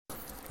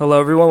Hello,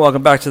 everyone.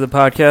 Welcome back to the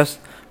podcast.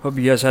 Hope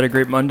you guys had a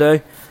great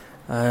Monday.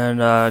 And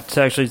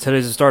today's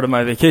the start of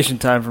my vacation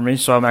time for me,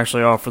 so I'm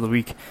actually off for the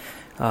week.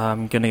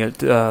 I'm going to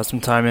get some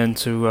time in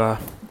to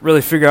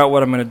really figure out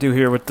what I'm going to do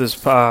here with this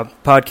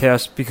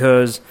podcast,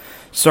 because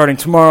starting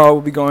tomorrow, I will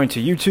be going to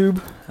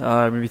YouTube.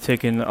 I'm going to be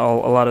taking a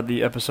lot of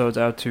the episodes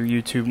out to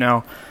YouTube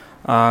now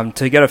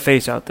to get a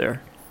face out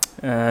there,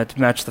 to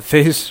match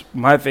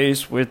my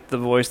face with the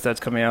voice that's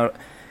coming out.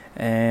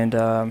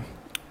 And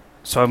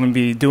so I'm going to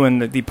be doing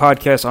the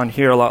podcast on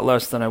here a lot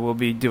less than I will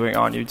be doing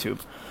on YouTube.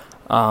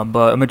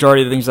 But a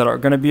majority of the things that are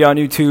going to be on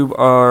YouTube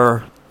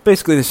are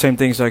basically the same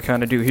things I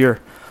kind of do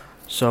here.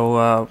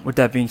 So with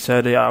that being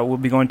said, we'll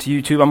be going to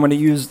YouTube. I'm going to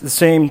use the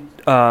same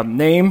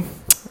name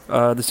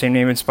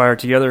Inspired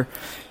Together,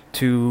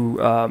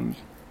 to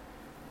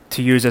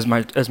use as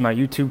my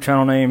YouTube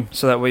channel name,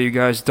 so that way you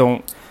guys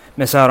don't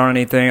miss out on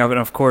anything. And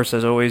of course,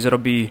 as always, it'll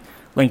be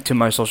linked to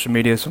my social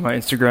media, so my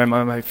Instagram,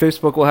 my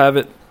Facebook will have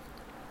it.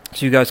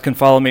 So you guys can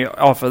follow me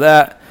off of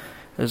that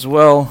as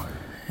well.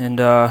 And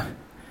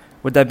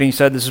with that being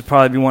said, this will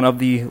probably be one of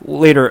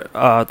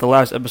the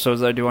last episodes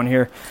that I do on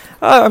here.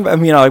 I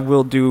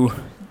will do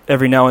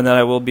every now and then.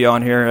 I will be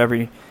on here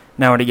every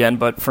now and again,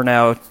 but for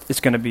now, it's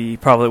going to be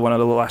probably one of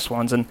the last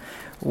ones. And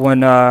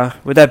with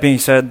that being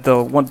said,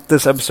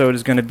 this episode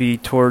is going to be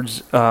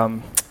towards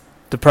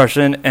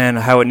depression and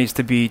how it needs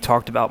to be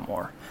talked about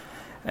more.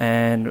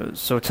 And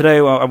so today,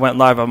 I went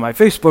live on my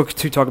Facebook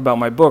to talk about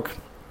my book.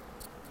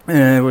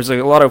 And it was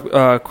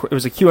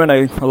a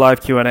Q&A, a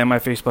live Q&A on my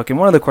Facebook, and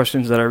one of the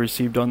questions that I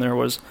received on there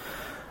was,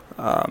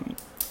 I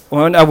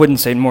wouldn't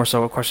say more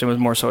so a question, it was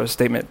more so a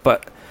statement.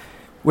 But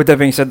with that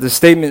being said, the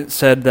statement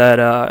said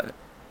that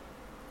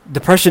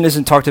depression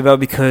isn't talked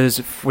about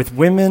because with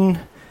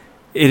women,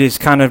 it is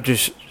kind of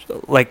just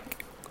like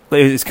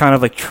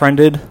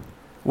trended,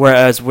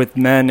 whereas with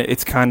men,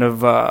 it's kind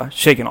of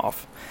shaken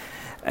off.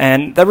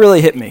 And that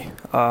really hit me.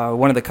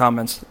 One of the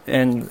comments,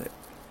 and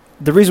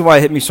the reason why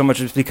it hit me so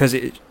much is because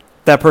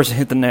that person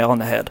hit the nail on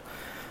the head.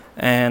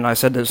 And I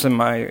said this in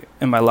my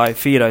live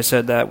feed. I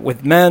said that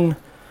with men,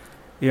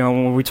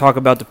 when we talk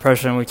about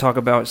depression, we talk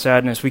about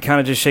sadness, we kind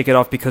of just shake it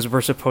off because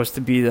we're supposed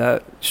to be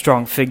that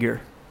strong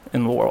figure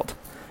in the world.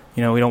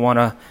 We don't want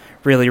to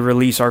really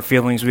release our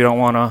feelings. We don't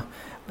want to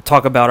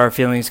talk about our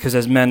feelings because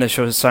as men, that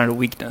shows a sign of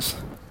weakness.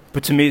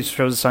 But to me, it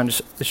shows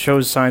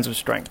signs of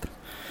strength.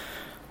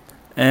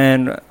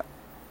 And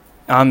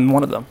I'm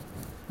one of them.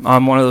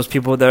 I'm one of those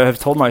people that have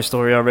told my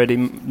story already.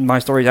 My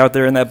story's out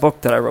there in that book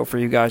that I wrote for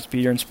you guys,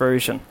 Be Your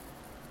Inspiration.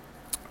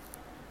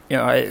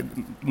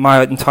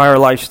 My entire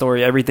life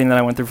story, everything that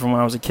I went through from when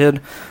I was a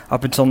kid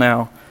up until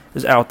now,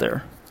 is out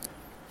there.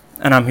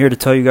 And I'm here to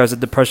tell you guys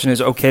that depression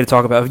is okay to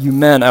talk about. You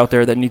men out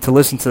there that need to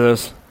listen to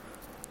this,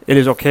 it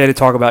is okay to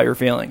talk about your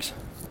feelings.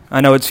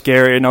 I know it's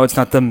scary. I know it's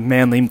not the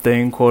manly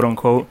thing, quote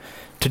unquote,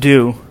 to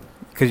do,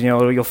 because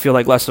you'll feel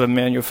like less of a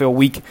man. You'll feel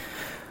weak.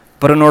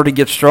 But in order to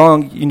get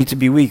strong, you need to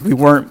be weak. We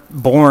weren't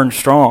born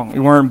strong.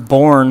 We weren't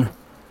born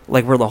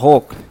like we're the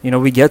Hulk.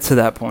 We get to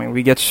that point.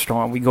 We get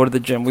strong. We go to the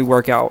gym. We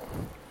work out.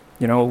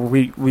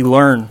 We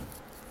learn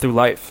through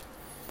life.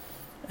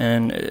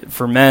 And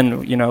for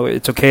men,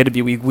 it's okay to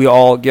be weak. We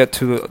all get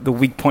to the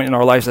weak point in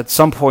our lives at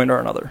some point or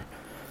another.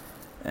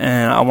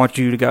 And I want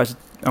you guys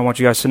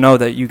to know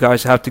that you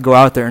guys have to go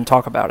out there and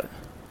talk about it.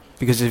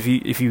 Because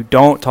if you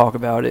don't talk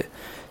about it,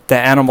 the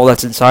animal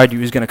that's inside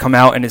you is going to come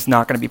out, and it's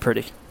not going to be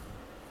pretty.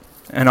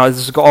 And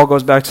this all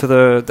goes back to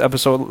the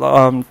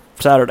episode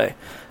Saturday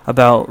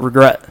about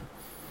regret.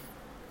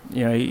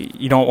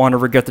 You don't want to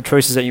regret the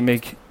choices that you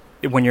make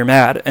when you're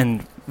mad.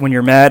 And when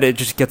you're mad, it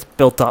just gets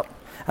built up.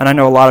 And I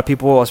know a lot of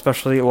people,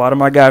 especially a lot of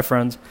my guy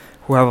friends,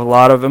 who have a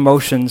lot of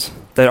emotions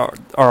that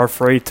are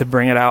afraid to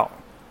bring it out.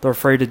 They're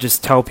afraid to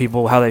just tell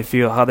people how they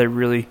feel, how they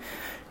really,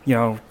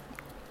 if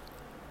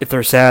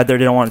they're sad, they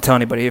don't want to tell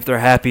anybody. If they're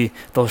happy,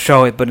 they'll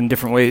show it, but in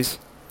different ways.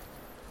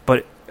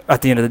 But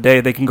at the end of the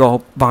day, they can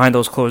go behind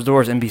those closed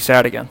doors and be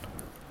sad again.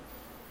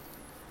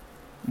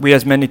 We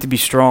as men need to be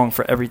strong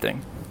for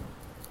everything.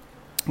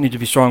 We need to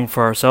be strong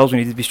for ourselves. We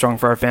need to be strong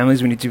for our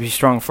families. We need to be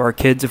strong for our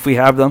kids if we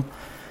have them.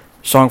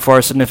 Strong for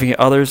our significant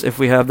others if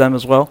we have them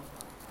as well.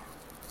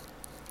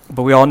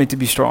 But we all need to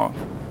be strong.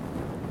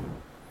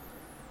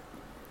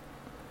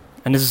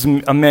 And this is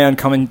a man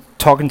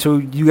talking to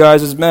you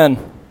guys as men.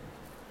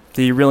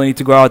 That you really need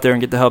to go out there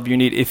and get the help you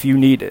need if you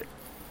need it.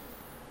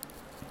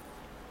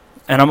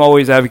 And I'm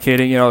always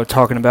advocating,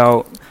 talking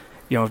about,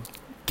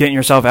 getting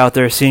yourself out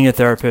there, seeing a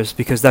therapist,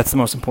 because that's the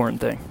most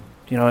important thing.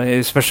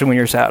 Especially when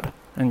you're sad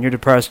and you're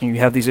depressed and you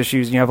have these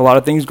issues and you have a lot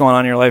of things going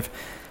on in your life.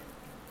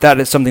 That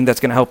is something that's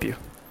going to help you.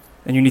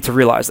 And you need to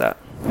realize that.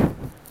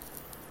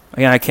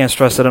 Again, I can't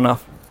stress it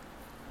enough.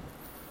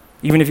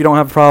 Even if you don't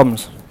have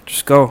problems,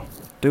 just go.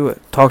 Do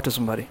it. Talk to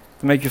somebody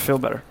to make you feel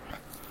better.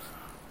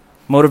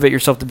 Motivate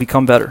yourself to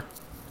become better.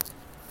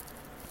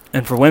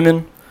 And for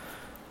women,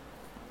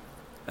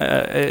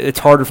 it's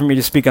harder for me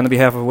to speak on the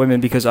behalf of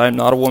women because I'm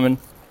not a woman,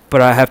 but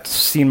I have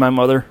seen my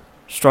mother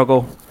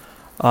struggle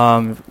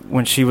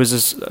when she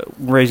was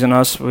raising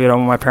us. When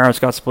my parents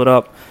got split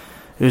up,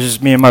 It was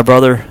just me and my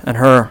brother and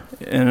her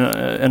in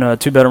a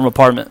 2-bedroom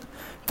apartment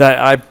that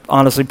I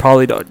honestly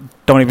probably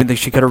don't even think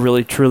she could have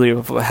really truly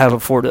have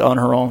afforded on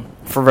her own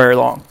for very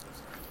long.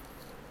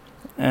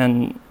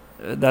 And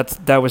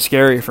that was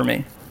scary for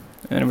me,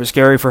 and it was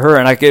scary for her,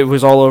 and it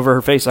was all over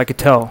her face. I could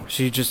tell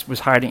she just was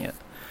hiding it.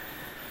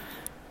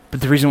 But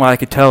the reason why I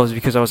could tell is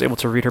because I was able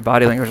to read her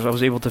body language. I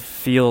was able to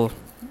feel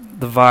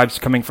the vibes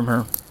coming from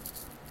her.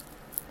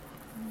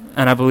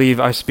 And I believe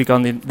I speak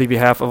on the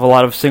behalf of a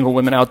lot of single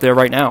women out there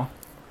right now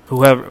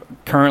who have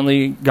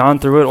currently gone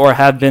through it or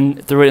have been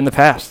through it in the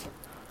past.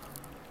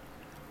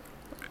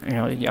 You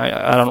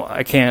know,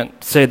 I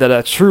can't say that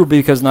that's true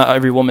because not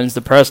every woman is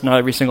depressed, not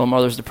every single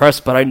mother is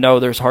depressed, but I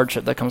know there's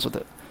hardship that comes with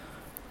it.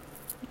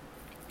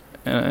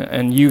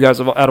 And you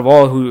guys, out of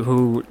all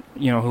who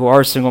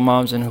are single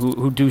moms and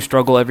who do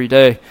struggle every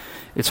day,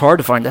 it's hard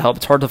to find the help.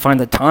 It's hard to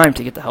find the time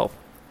to get the help.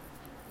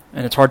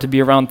 And it's hard to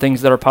be around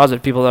things that are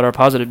positive, people that are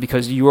positive,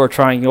 because you are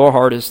trying your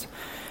hardest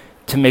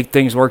to make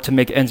things work, to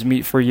make ends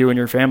meet for you and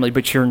your family,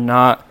 but you're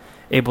not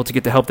able to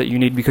get the help that you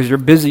need because you're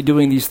busy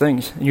doing these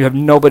things and you have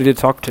nobody to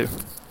talk to.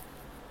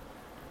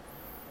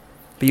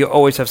 But you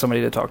always have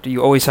somebody to talk to.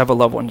 You always have a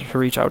loved one to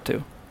reach out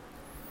to.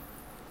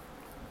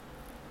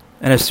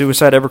 And if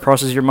suicide ever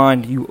crosses your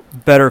mind, you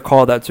better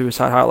call that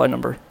suicide hotline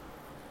number.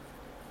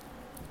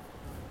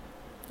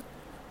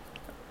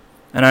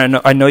 And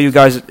I know you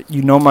guys,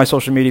 you know my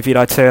social media feed.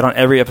 I'd say it on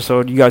every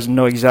episode. You guys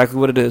know exactly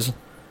what it is.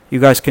 You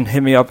guys can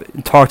hit me up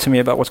and talk to me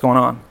about what's going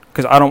on,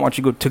 because I don't want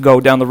you to go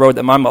down the road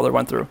that my mother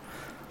went through,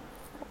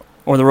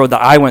 or the road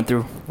that I went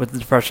through with the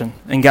depression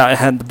and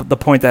had the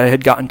point that I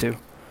had gotten to.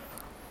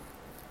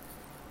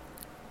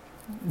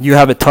 You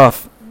have it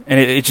tough, and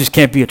it just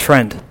can't be a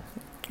trend,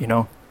 you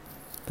know.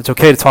 It's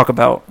okay to talk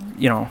about,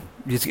 you know,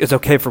 it's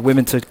okay for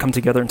women to come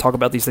together and talk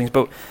about these things,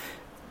 but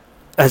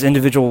as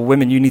individual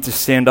women, you need to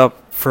stand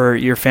up for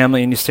your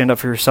family and you stand up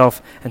for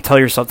yourself and tell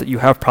yourself that you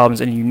have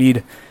problems and you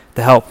need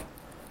the help.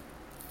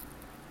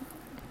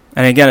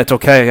 And again, it's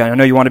okay. I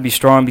know you want to be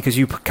strong because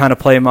you kind of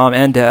play mom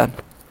and dad,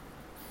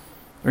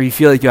 or you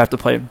feel like you have to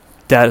play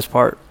dad's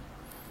part,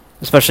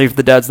 especially if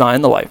the dad's not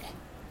in the life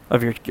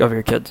of your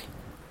kids.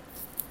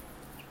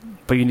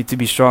 But you need to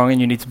be strong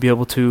and you need to be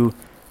able to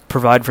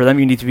provide for them.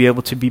 You need to be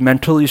able to be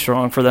mentally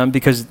strong for them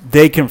because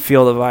they can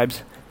feel the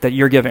vibes that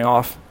you're giving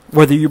off,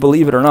 whether you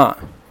believe it or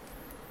not.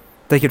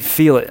 They can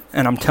feel it,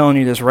 and I'm telling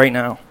you this right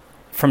now,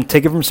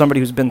 take it from somebody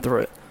who's been through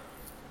it.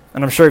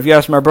 And I'm sure if you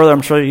ask my brother,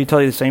 I'm sure he'd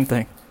tell you the same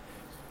thing.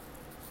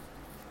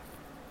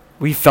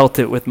 We felt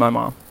it with my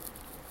mom.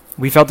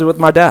 We felt it with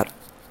my dad.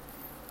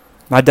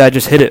 My dad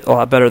just hit it a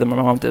lot better than my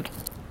mom did.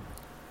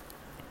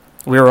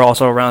 We were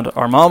also around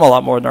our mom a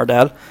lot more than our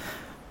dad,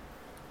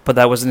 but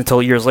that wasn't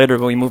until years later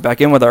when we moved back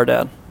in with our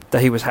dad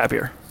that he was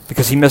happier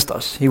because he missed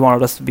us. He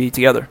wanted us to be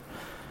together.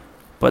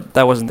 But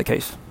that wasn't the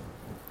case.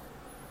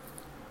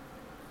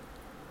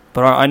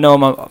 But I know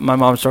my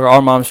mom struggled.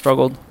 Our mom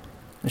struggled.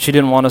 And she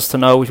didn't want us to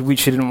know.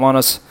 She didn't want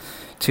us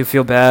to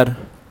feel bad.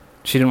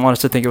 She didn't want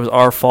us to think it was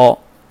our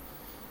fault.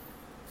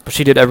 But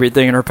she did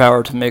everything in her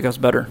power to make us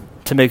better,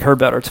 to make her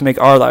better, to make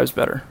our lives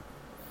better.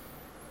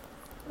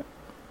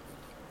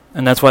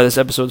 And that's why this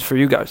episode's for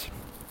you guys.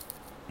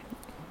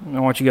 I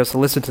want you guys to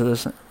listen to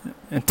this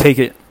and take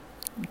it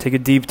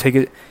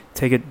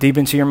deep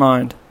into your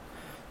mind.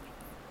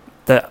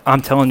 That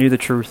I'm telling you the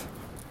truth.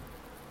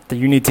 That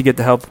you need to get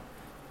the help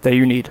that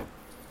you need.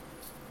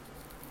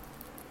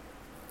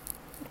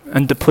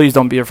 And please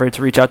don't be afraid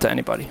to reach out to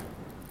anybody.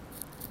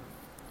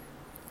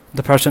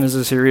 Depression is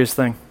a serious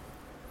thing.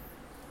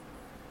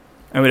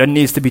 And it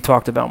needs to be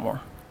talked about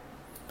more.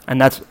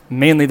 And that's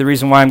mainly the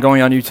reason why I'm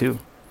going on YouTube.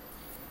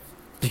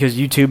 Because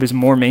YouTube is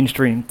more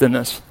mainstream than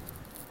this.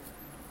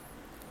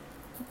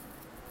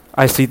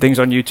 I see things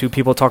on YouTube,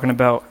 people talking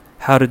about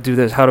how to do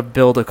this, how to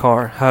build a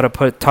car, how to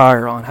put a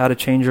tire on, how to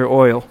change your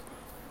oil,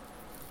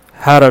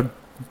 how to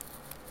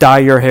dye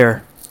your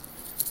hair.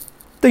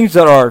 Things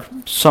that are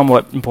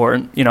somewhat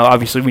important. You know,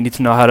 obviously we need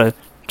to know how to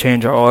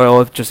change our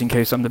oil just in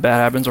case something bad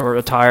happens, or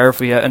a tire if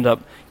we end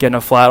up getting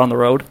a flat on the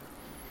road.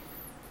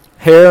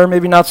 Hair,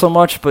 maybe not so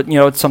much, but, you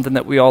know, it's something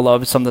that we all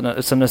love. It's something that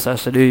it's a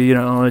necessity, you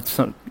know.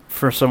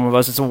 For some of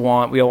us, it's a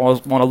want. We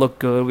all want to look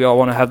good. We all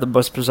want to have the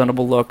most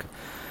presentable look.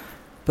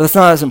 But that's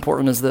not as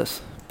important as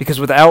this.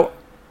 Because without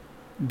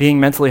being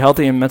mentally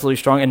healthy and mentally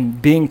strong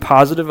and being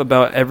positive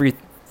about every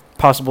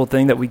possible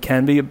thing that we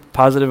can be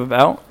positive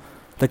about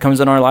that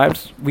comes in our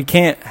lives, we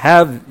can't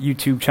have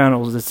YouTube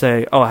channels that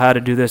say, oh, how to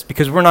do this,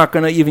 because we're not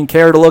going to even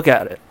care to look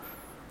at it.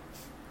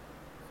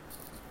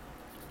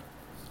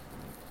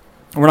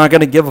 We're not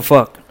going to give a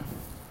fuck.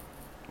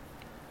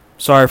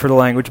 Sorry for the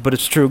language, but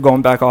it's true,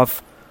 going back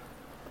off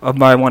of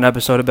my one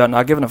episode about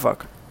not giving a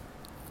fuck.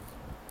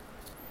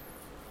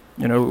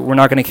 You know, we're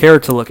not going to care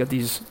to look at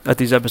these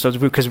episodes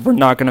because we're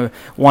not going to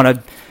want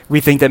to.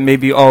 We think that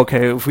maybe, oh,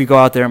 okay, if we go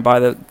out there and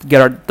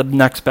get the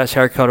next best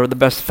haircut or the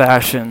best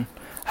fashion,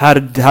 how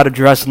to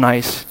dress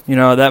nice, you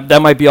know,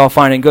 that might be all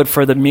fine and good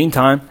for the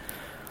meantime.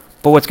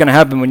 But what's going to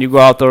happen when you go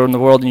out there in the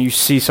world and you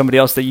see somebody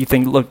else that you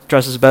think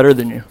dresses better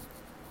than you?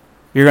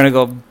 You're going to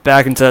go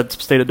back into that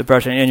state of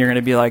depression, and you're going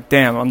to be like,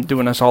 damn, I'm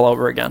doing this all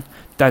over again.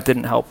 That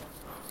didn't help.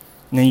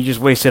 And then you just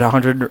wasted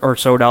 $100 or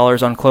so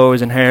on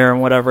clothes and hair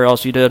and whatever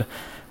else you did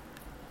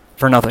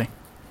for nothing.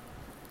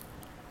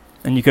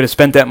 And you could have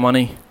spent that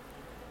money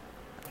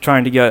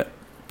trying to get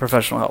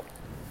professional help.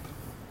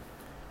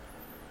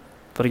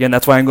 But again,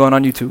 that's why I'm going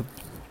on YouTube,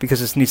 because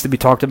this needs to be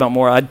talked about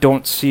more. I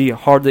don't see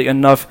hardly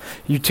enough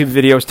YouTube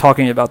videos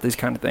talking about these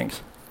kind of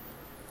things.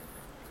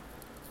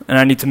 And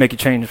I need to make a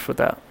change with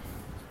that.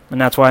 And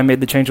that's why I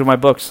made the change with my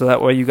book, so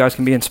that way you guys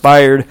can be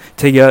inspired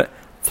to get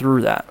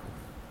through that,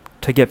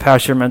 to get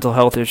past your mental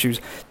health issues,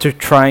 to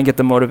try and get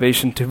the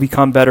motivation to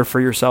become better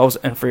for yourselves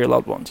and for your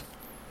loved ones.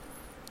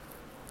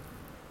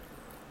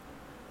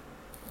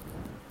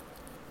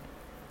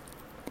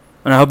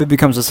 And I hope it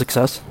becomes a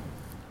success.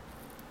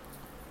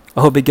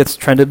 I hope it gets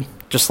trended,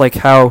 just like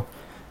how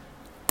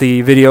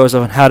the videos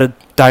on how to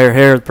dye your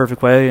hair the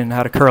perfect way and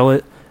how to curl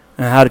it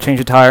and how to change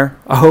a tire.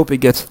 I hope it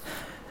gets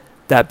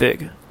that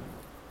big.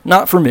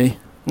 Not for me,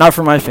 not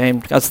for my fame.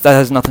 That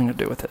has nothing to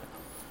do with it.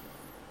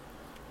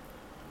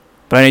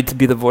 But I need to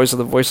be the voice of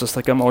the voiceless,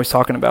 like I'm always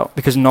talking about,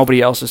 because nobody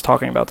else is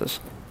talking about this.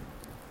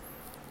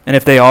 And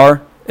if they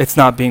are, it's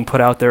not being put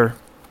out there,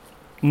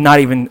 not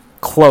even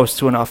close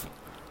to enough.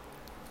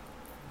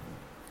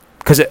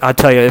 Because I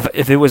tell you,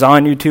 if it was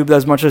on YouTube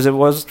as much as it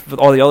was with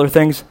all the other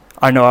things,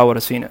 I know I would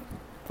have seen it.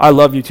 I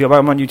love YouTube.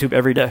 I'm on YouTube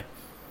every day.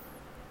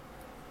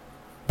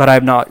 But I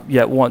have not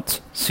yet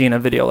once seen a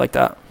video like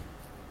that.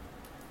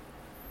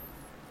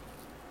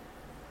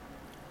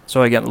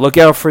 So again, look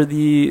out for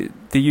the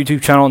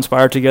YouTube channel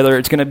Inspired Together.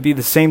 It's going to be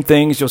the same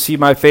things. You'll see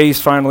my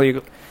face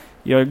finally.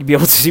 You'll be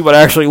able to see what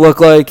I actually look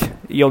like.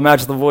 You'll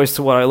match the voice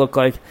to what I look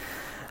like.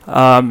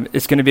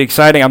 It's going to be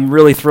exciting. I'm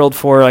really thrilled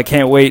for it. I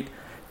can't wait.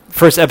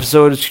 First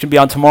episode is going to be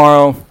on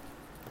tomorrow.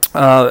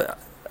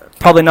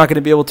 Probably not going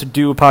to be able to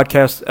do a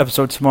podcast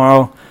episode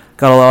tomorrow.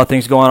 Got a lot of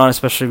things going on,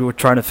 especially with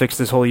trying to fix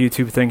this whole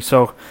YouTube thing.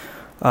 So,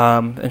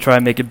 and try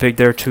and make it big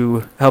there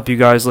to help you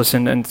guys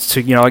listen and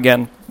to,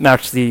 again,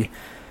 match the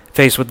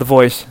face with the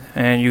voice,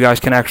 and you guys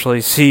can actually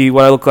see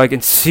what I look like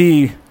and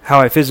see how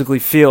I physically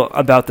feel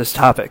about this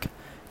topic.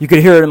 You could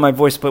hear it in my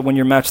voice, but when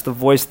you match the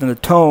voice and the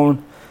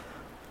tone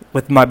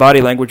with my body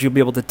language, you'll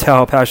be able to tell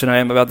how passionate I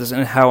am about this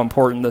and how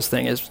important this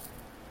thing is.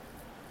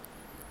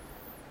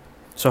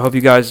 So I hope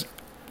you guys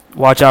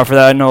watch out for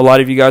that. I know a lot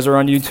of you guys are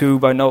on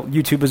YouTube. I know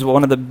YouTube is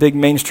one of the big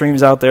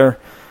mainstreams out there.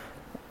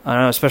 I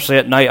know, especially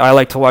at night, I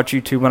like to watch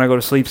YouTube when I go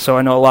to sleep, so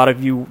I know a lot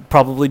of you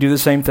probably do the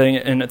same thing,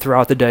 and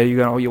throughout the day,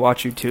 you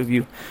watch YouTube,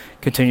 you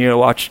continue to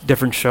watch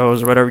different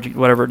shows or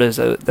whatever it is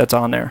that's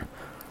on there.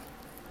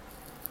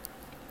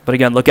 But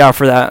again, look out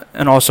for that.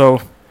 And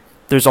also,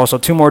 there's also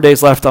 2 more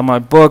days left on my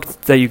book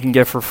that you can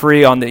get for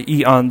free on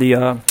the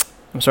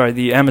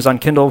Amazon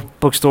Kindle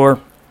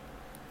bookstore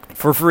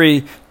for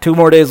free. 2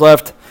 more days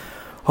left.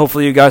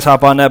 Hopefully, you guys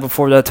hop on that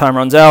before that time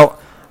runs out.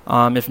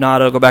 If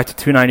not, it'll go back to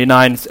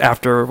 $2.99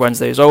 after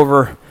Wednesday is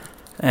over.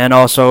 And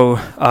also,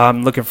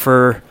 I'm looking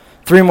for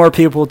 3 more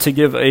people to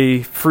give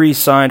a free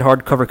signed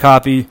hardcover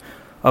copy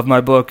of my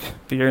book,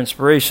 Be Your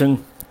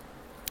Inspiration.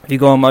 If you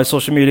go on my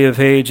social media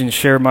page and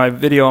share my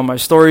video on my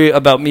story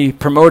about me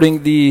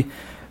promoting the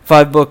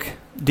 5-book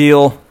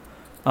deal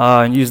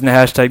and using the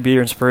hashtag Be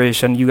Your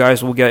Inspiration, you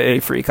guys will get a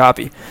free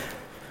copy.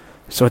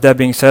 So with that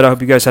being said, I hope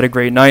you guys had a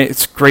great night.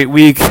 It's a great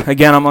week.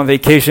 Again, I'm on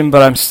vacation,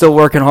 but I'm still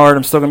working hard.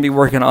 I'm still going to be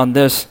working on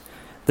this.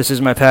 This is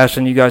my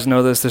passion. You guys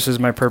know this. This is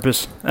my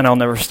purpose, and I'll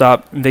never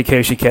stop.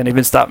 Vacation can't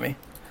even stop me.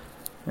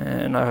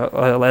 And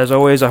as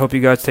always, I hope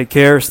you guys take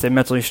care, stay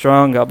mentally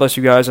strong. God bless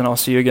you guys, and I'll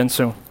see you again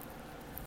soon.